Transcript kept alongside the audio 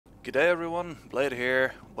G'day everyone, Blade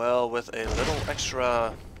here. Well, with a little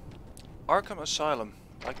extra Arkham Asylum.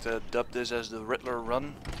 I like to dub this as the Riddler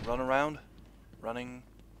run around. Running.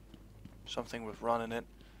 Something with run in it.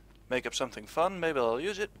 Make up something fun, maybe I'll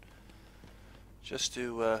use it. Just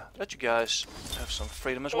to let you guys have some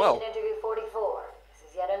freedom as well. Interview 44.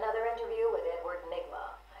 This is yet another interview with Edward Nigma.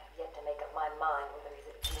 I have yet to make up my mind whether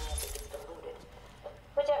he's a genius or just deluded.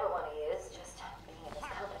 Whichever one he is, just being in his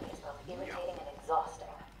company is both irritating and exhausting.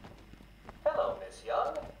 Hello, Miss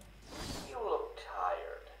Young. You look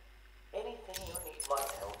tired. Anything you need my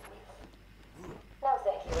help with? No,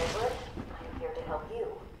 thank you, Edward. I am here to help you.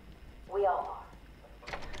 We all are.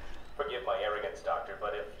 Forgive my arrogance, Doctor,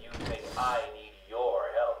 but if you think I need your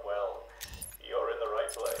help, well, you're in the right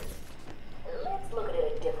place. Let's look at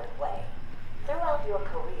it a different way. Throughout your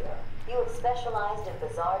career, you have specialized in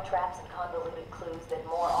bizarre traps and convoluted clues that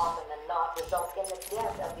more often than not result in the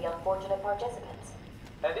death of the unfortunate participants.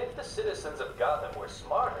 And if the citizens of Gotham were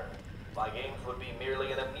smarter, my games would be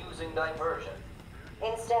merely an amusing diversion.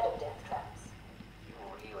 Instead of death traps. You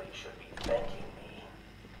really should be thanking me.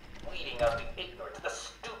 Weeding out the ignorant, the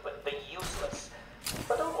stupid, the useless.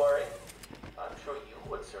 But don't worry, I'm sure you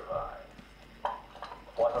would survive.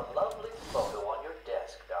 What a lovely photo on your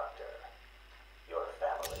desk, Doctor. Your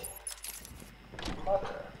family.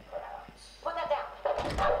 Mother, perhaps. Put that down.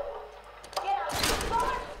 Get out.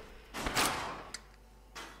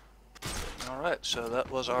 Alright, so that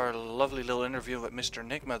was our lovely little interview with Mr.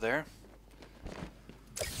 Nigma there.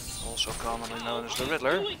 Also commonly known as the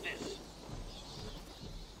Riddler.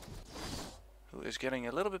 Who is getting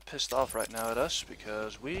a little bit pissed off right now at us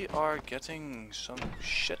because we are getting some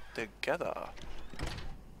shit together.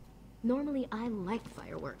 Normally I like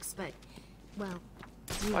fireworks, but, well...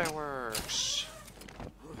 Fireworks!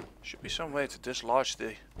 Should be some way to dislodge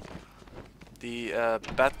the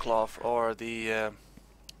bat cloth or the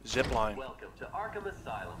zip line. Welcome to Arkham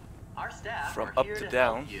Asylum. Our staff From are up here to to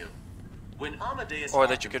down. help you. When Amadeus Or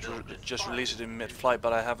that you Arkham could built this just park, release it in mid-flight,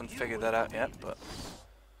 but I haven't figured that out yet. But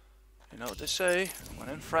you know what they say, when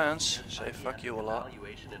in France, say fuck you a lot.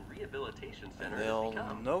 Evaluation and rehabilitation center They'll has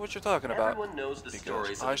become. know what you're talking about. Everyone knows the Because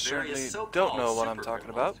stories I of certainly various so-called don't know what I'm talking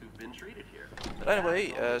about. supercriminals who've been treated here. But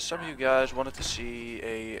anyway, some of you guys wanted to see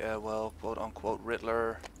a, well, quote-unquote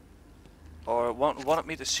Riddler. Or wanted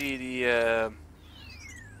me to see the,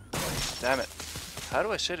 damn it. How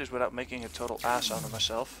do I say this without making a total ass out of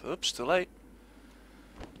myself? Oops, too late.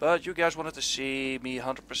 But you guys wanted to see me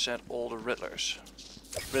 100% all the Riddlers.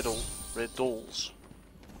 Riddles.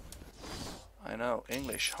 I know,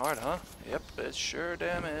 English, hard, huh? Yep, it sure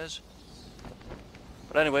damn is.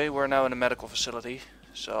 But anyway, we're now in a medical facility.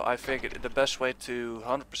 So I figured the best way to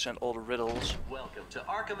 100% all the riddles Welcome to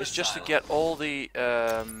Arkham is just to Asylum. get all the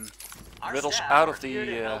Our riddles staff out are of here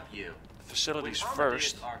to the help you. facilities When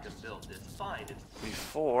first Amadeus Arkham built this fine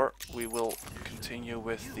before we will continue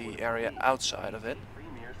with the area outside of it,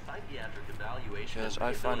 premier psychiatric evaluation because and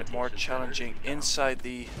I find it more rehabilitation challenging centers inside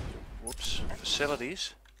the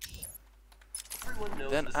facilities Everyone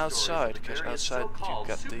knows than the stories outside, of the because various outside so-called you've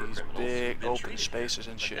got these supercriminals big who've been open treated spaces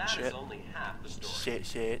here, and but shit. that is only half the story.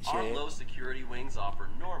 Shit. Our low security wings offer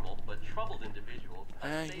normal but troubled individuals a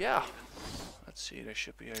safe Yeah. haven. Let's see, there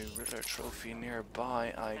should be a Riddler trophy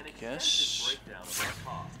nearby, I An extensive guess. breakdown of our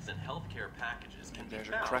costs and healthcare packages can be There's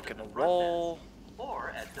a found crack at in the front wall. desk or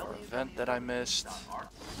at Or a vent that I missed.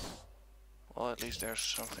 www.arkham.com/price. Well, at least there's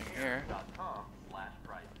something here.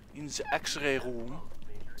 In the Our X-ray room. website.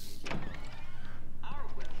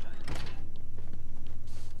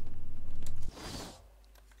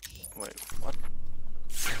 Wait, what?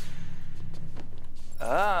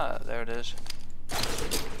 Ah, there it is.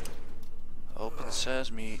 Open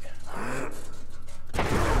sesame. I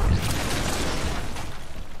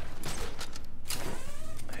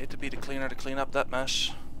hate to be the cleaner to clean up that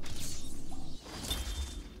mess.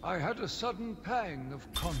 I had a sudden pang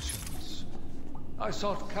of conscience. I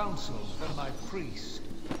sought counsel from my priest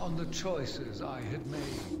on the choices I had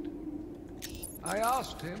made. I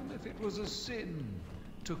asked him if it was a sin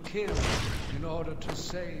to kill in order to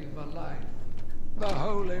save a life. The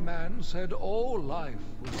holy man said all life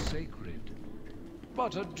was sacred,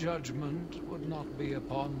 but a judgment would not be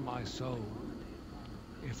upon my soul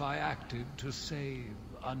if I acted to save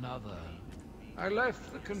another. I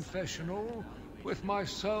left the confessional with my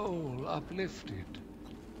soul uplifted,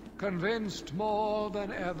 convinced more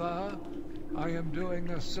than ever I am doing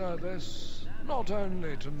a service not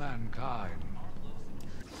only to mankind,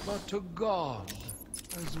 but to God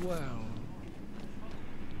as well.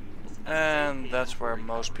 And that's where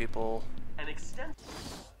most people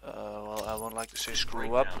well, I won't like to say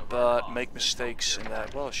screw up, but make mistakes in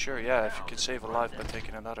that. Well, sure, yeah, if you can save a life by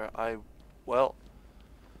taking another, well,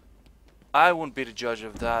 I wouldn't be the judge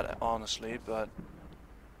of that, honestly, but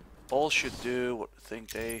all should do what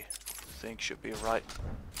they think should be right,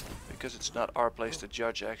 because it's not our place to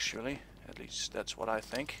judge, actually. At least that's what I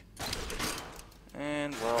think.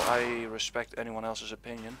 And, well, I respect anyone else's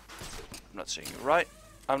opinion. I'm not saying you're right,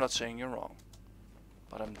 I'm not saying you're wrong.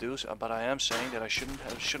 But I am saying that I shouldn't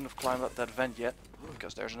have climbed up that vent yet,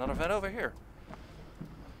 because there's another vent over here.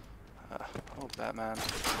 Oh, Batman.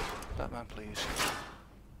 Batman, please.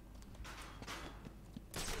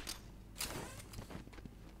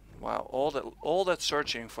 Wow, all that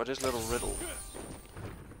searching for this little riddle.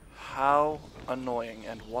 How annoying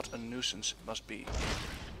and what a nuisance it must be.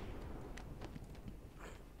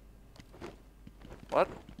 What?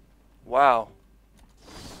 Wow.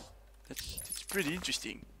 That's pretty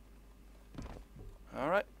interesting.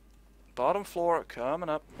 Alright. Bottom floor coming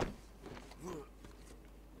up.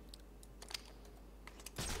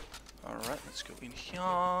 Alright, let's go in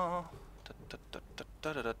here. Let's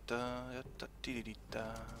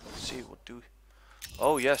see what do.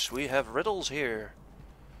 Oh yes, we have riddles here.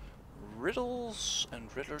 Riddles and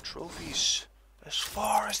Riddler trophies. As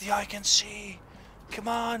far as the eye can see. Come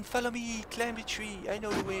on, follow me, climb the tree, I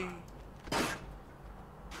know the way.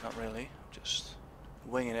 Not really, just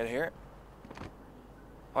winging it here.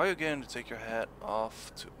 Are you going to take your hat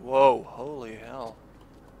off to... Whoa, holy hell.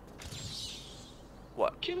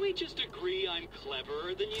 What? Can we just agree I'm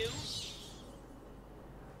cleverer than you?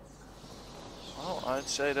 Well, I'd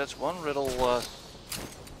say that's one riddle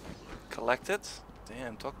collected.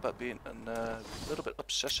 Damn, talk about being a little bit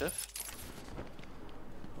obsessive.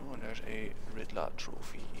 Oh, and there's a Riddler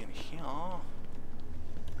trophy in here.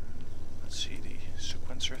 Let's see the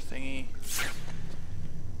sequencer thingy.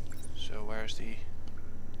 So where's the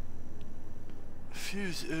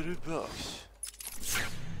fuse other box?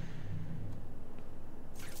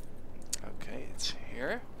 Okay, it's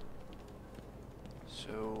here.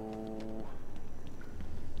 So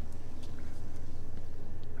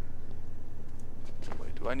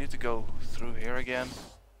wait, do I need to go through here again?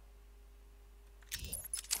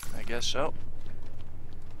 I guess so.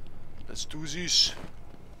 Let's do this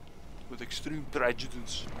with extreme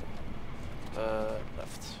prejudice.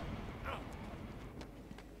 Left.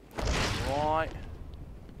 Right.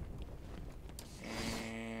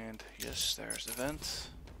 And yes, there's the vent.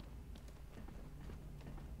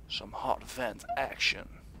 Some hot vent action.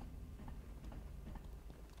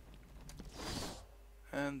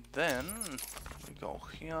 And then we go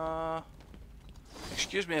here.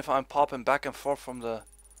 Excuse me if I'm popping back and forth from the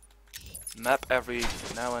map every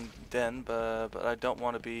now and then, but I don't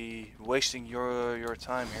want to be wasting your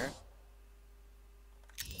time here.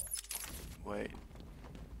 Wait,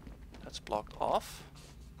 that's blocked off.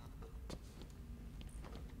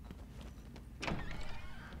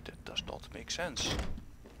 That does not make sense.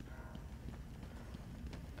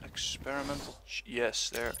 Experimental. Yes,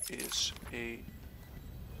 there is a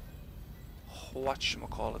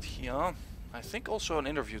whatchamacallit here. I think also an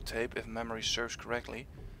interview tape, if memory serves correctly.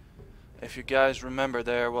 If you guys remember,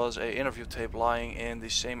 there was an interview tape lying in the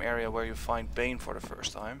same area where you find Bane for the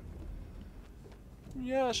first time.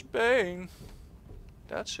 Yes, Bane.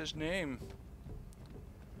 That's his name.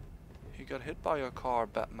 He got hit by a car,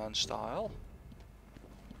 Batman style.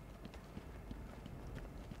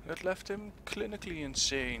 It left him clinically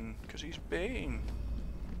insane, because he's Bane.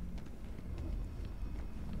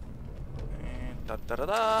 And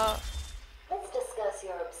da-da-da-da! Let's discuss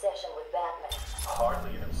your obsession with Batman.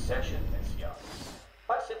 Hardly an obsession, Miss Young.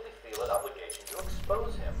 I simply feel an obligation to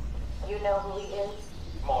expose him. You know who he is?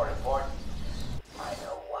 More important, I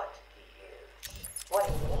know what he is. What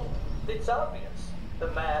do you mean? It's obvious.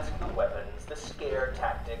 The mask, the weapons, the scare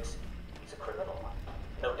tactics. He's a criminal.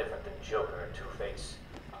 No different than Joker, Two-Face,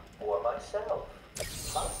 or myself.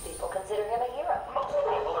 Most people consider him a hero. Most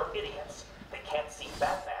people are idiots. They can't see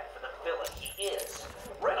Batman for the villain he is.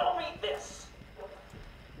 Riddle me this.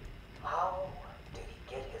 How did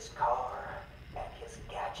he get his car and his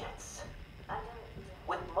gadgets? I don't...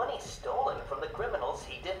 With money stolen from the criminals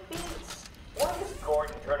he defeats. Why does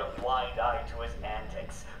Gordon turn a blind eye to his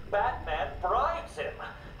antics? Batman bribes him.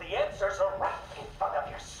 The answers are right in front of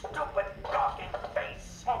your stupid, gawking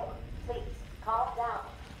face. Henry, please, calm down.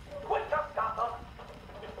 Wake up, Gotham!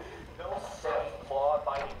 No sane,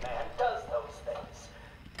 law-abiding man does those things.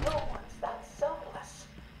 No one's that selfless.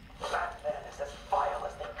 Batman is as vile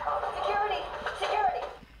as they come. Security! Security!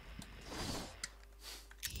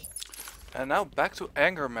 And now back to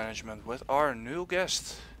anger management with our new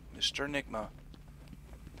guest, Mr. Nigma.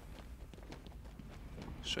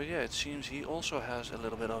 So yeah, it seems he also has a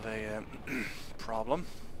little bit of a problem.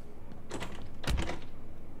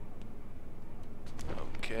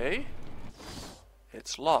 Okay.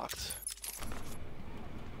 It's locked.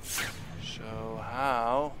 So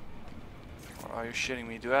how? Or are you shitting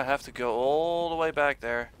me? Do I have to go all the way back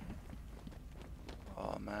there?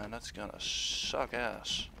 Oh man, that's gonna suck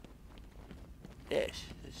ass. Yes,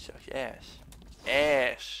 it sucks ass.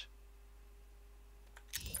 Ass!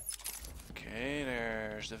 Okay,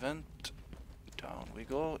 there's the vent. Down we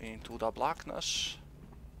go into the blackness.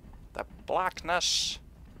 The blackness!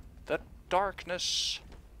 The darkness!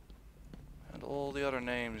 And all the other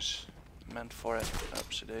names meant for it.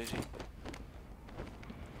 Upsy daisy.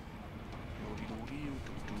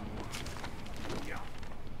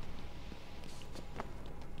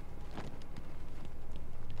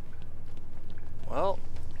 Well,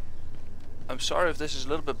 I'm sorry if this is a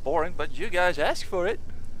little bit boring, but you guys asked for it.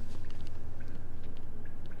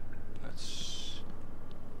 Let's...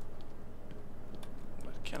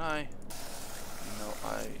 What can I... No,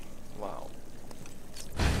 wow.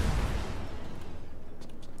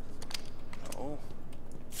 No.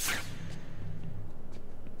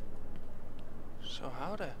 So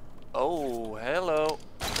how the... Oh, hello.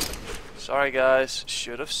 Sorry guys,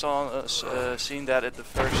 should have seen that at the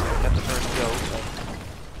first go.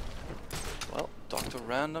 But, well, Dr.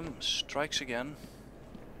 Random strikes again.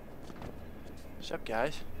 What's up,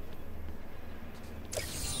 guys?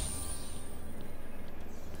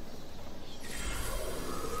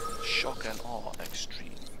 Shock and awe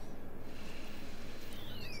extreme.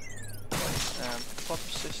 And pop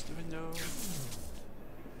system window.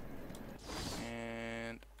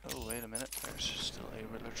 And oh, wait a minute, there's still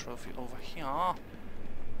a Riddler trophy over here.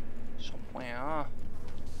 Somewhere.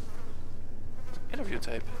 Interview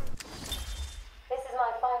tape. This is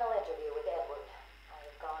my final interview with Edward. I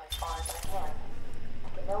have gone as far as I can. I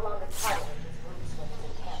can no longer tolerate his mood swings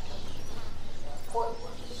and tantrums. It's an important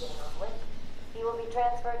one to be getting on with. He will be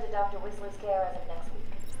transferred to Dr. Whistler's care as of next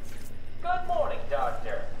week. Good morning,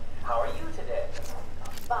 Doctor. How are you today?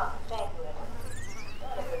 Fine, thank you, Edward.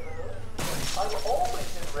 Not a good mood. I'm always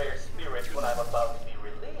in rare spirits when I'm about to be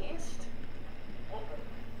released. Edward,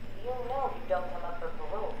 you know you don't come up for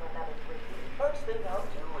parole for another 3 years. First thing I'll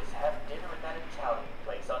do is have dinner at that Italian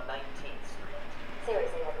place on 19th Street.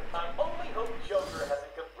 Seriously, Edward. I only hope Joker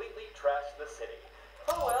hasn't completely trashed the city.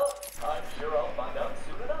 Oh well, I'm sure I'll find out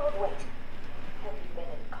soon enough. Wait. Have you been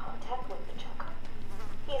in contact with the Joker?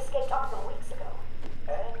 He escaped Arkham weeks ago.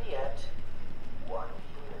 And yet, one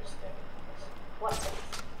hears things. What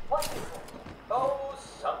things? What is it? Oh,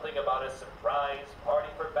 something about a surprise party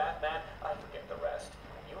for Batman. I forget the rest.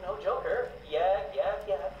 You know Joker. Yeah.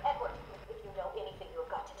 Edward, if you know anything, you've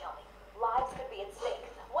got to tell me. Lives could be at stake.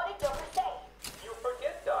 What did Joker say? You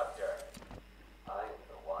forget, Doctor. I'm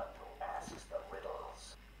the one who asks the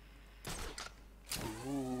riddles.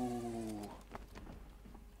 Ooh.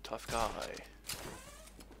 Tough guy.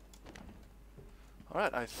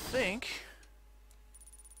 Alright, I think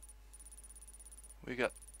we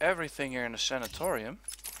got everything here in the sanatorium.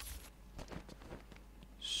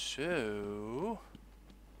 So,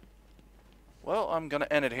 well, I'm gonna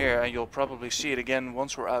end it here and you'll probably see it again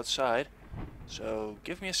once we're outside. So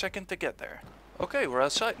give me a second to get there. Okay, we're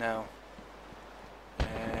outside now.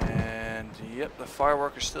 And yep, the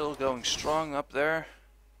firework is still going strong up there.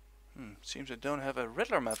 Seems I don't have a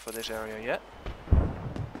Riddler map for this area yet.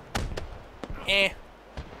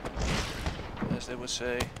 As they would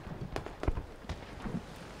say.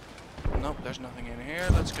 Nope, there's nothing in here.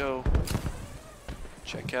 Let's go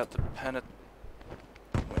check out the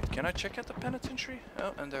Wait, can I check out the penitentiary?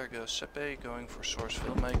 Oh, and there goes Sepe going for Source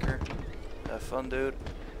Filmmaker. Have fun, dude.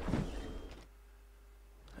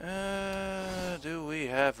 Do we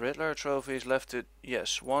have Riddler trophies left to...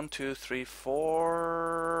 Yes, 1, 2, 3,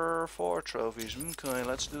 4... 4 trophies. Okay,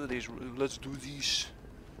 let's do these. Let's do these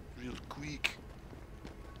real quick.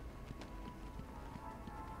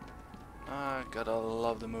 I gotta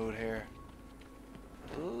love the mood here.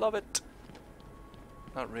 Love it.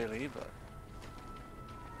 Not really, but...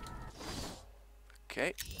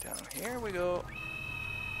 Okay, down here we go.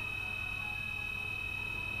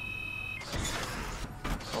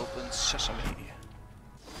 Open sesame.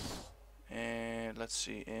 And let's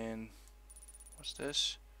see, in... What's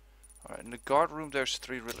this? Alright, in the guard room there's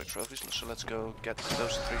 3 Riddler trophies, so let's go get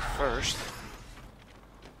those 3 first.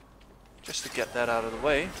 Just to get that out of the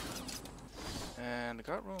way. And the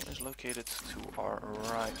guard room is located to our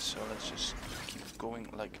right, so let's just keep going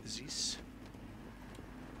like this.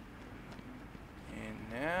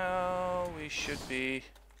 And now we should be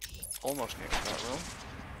almost near the guard room.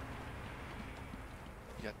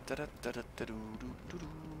 Yeah.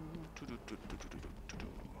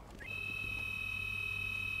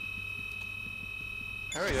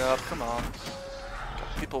 Hurry up, come on.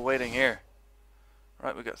 Got people waiting here.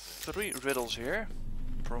 Right, we got 3 riddles here.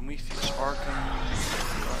 Prometheus,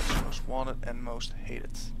 Arkham, most wanted and most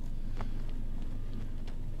hated.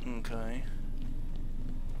 Okay.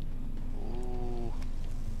 Ooh.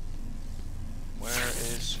 Where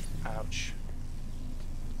is... Ouch.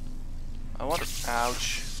 I want to...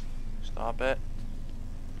 Ouch. Stop it.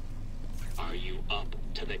 Are you up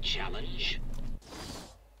to the challenge?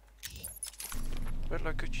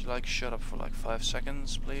 Riddler, could you like shut up for like 5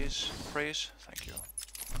 seconds, please? Please? Thank you.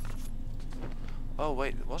 Oh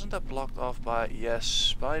wait, wasn't that blocked off by...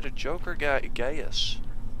 Yes, by the Joker guy, Gaius.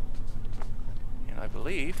 And I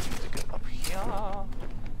believe we need to go up here.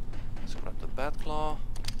 Let's grab the Batclaw.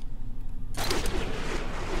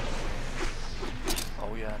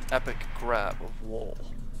 Oh yeah, an epic grab of wall.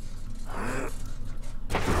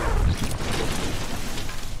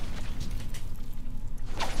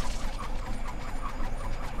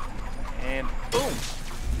 And boom!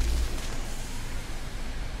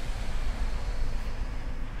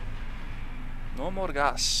 No more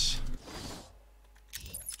gas.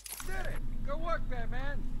 Did it! Good work there,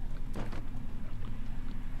 man.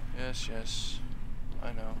 Yes, yes.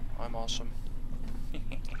 I know. I'm awesome.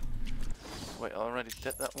 Wait, I already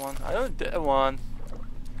did that one. I already did one.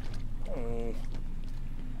 Oh.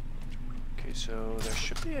 Okay, so there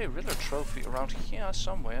should be a Riddler trophy around here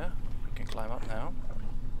somewhere. We can climb up now.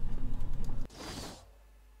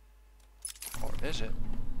 Or is it?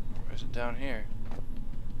 Or is it down here?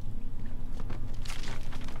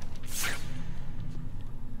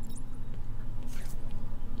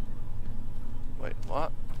 Wait,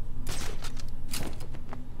 what?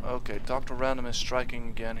 Okay, Dr. Random is striking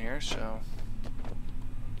again here, so...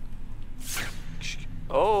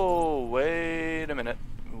 Oh, wait a minute.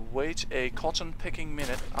 Wait a cotton picking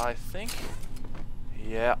minute, I think.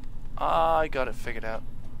 Yeah, I got it figured out.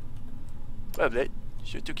 Well,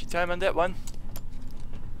 you took your time on that one.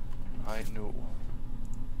 I know.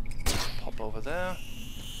 Pop over there.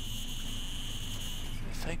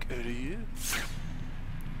 Thank you.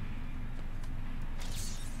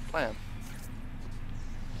 Blam.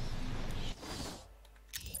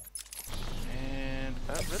 And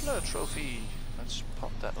a Riddler trophy. Let's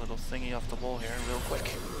pop that little thingy off the wall here real quick.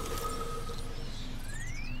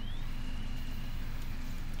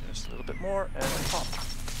 Just a little bit more and pop.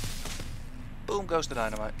 Boom goes the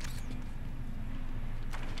dynamite.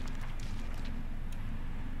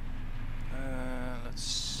 Let's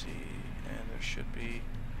see. And there should be...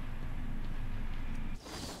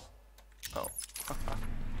 Oh.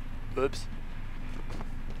 Oops.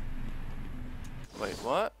 Wait,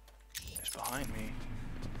 what? It's behind me.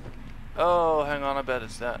 Oh, hang on, I bet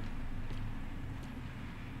it's that.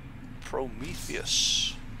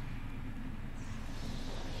 Prometheus.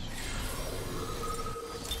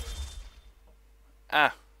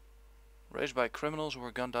 Ah. Raised by criminals who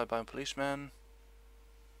were gunned down by a policeman.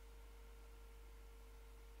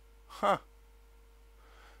 Huh.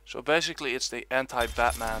 So basically it's the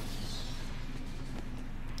anti-Batman.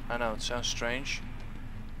 I know, it sounds strange.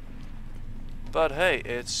 But hey,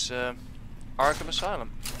 it's Arkham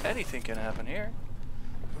Asylum. Anything can happen here.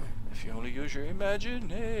 If you only use your imagination.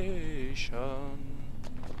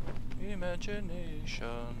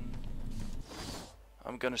 Imagination.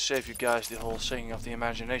 I'm gonna save you guys the whole singing of the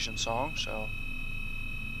imagination song, so...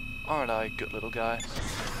 Aren't I a good little guy?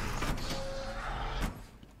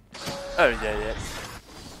 Oh yeah, yeah.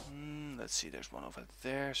 Let's see, there's one over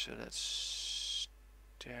there, so that's...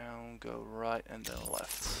 down, go right, and then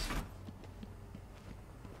left.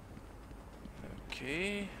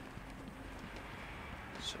 Okay.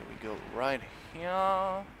 So we go right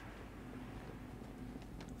here.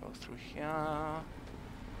 Go through here. I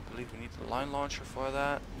believe we need the line launcher for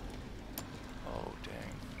that. Oh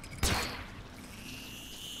dang.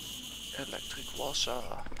 Electric wasser.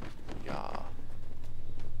 Yeah.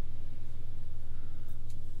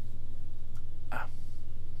 Ah.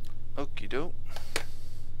 Okie doke.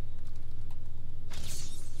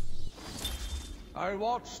 I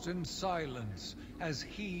watched in silence as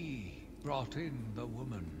he brought in the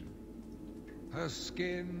woman. Her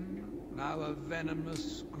skin now a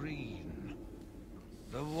venomous green.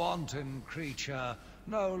 The wanton creature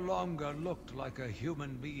no longer looked like a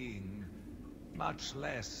human being, much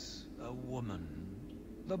less a woman.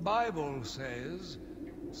 The Bible says,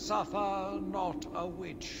 "Suffer not a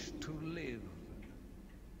witch to live."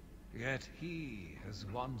 Yet he has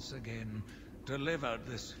once again delivered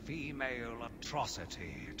this female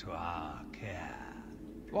atrocity to our care.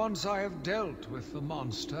 Once I have dealt with the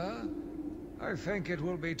monster, I think it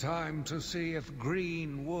will be time to see if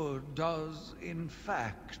green wood does, in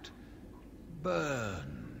fact,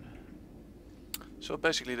 burn. So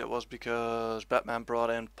basically that was because Batman brought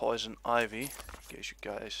in poison ivy, in case you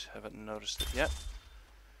guys haven't noticed it yet.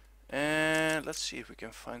 And let's see if we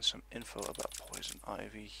can find some info about poison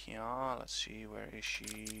ivy here. Let's see, where is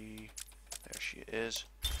she? There she is.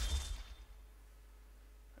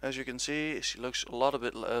 As you can see, she looks a little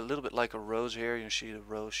bit like a rose here. You see the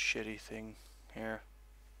rose shitty thing here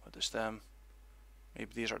with the stem.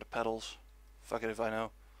 Maybe these are the petals. Fuck it if I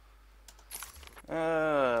know.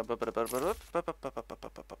 Yeah,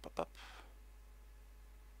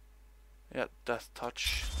 death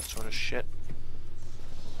touch, that sort of shit.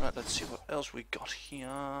 Right, let's see what else we got here.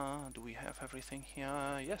 Do we have everything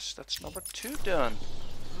here? Yes, that's number 2 done.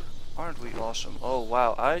 Aren't we awesome? Oh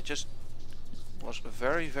wow, I just was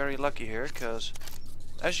very, very lucky here, because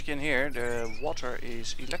as you can hear, the water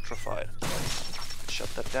is electrified. Shut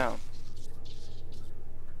that down.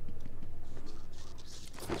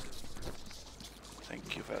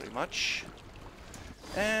 Thank you very much.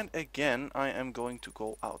 And again, I am going to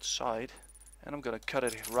go outside. And I'm gonna cut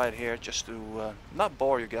it right here just to not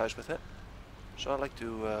bore you guys with it. So I'd like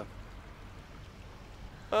to,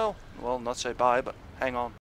 well, not say bye, but hang on.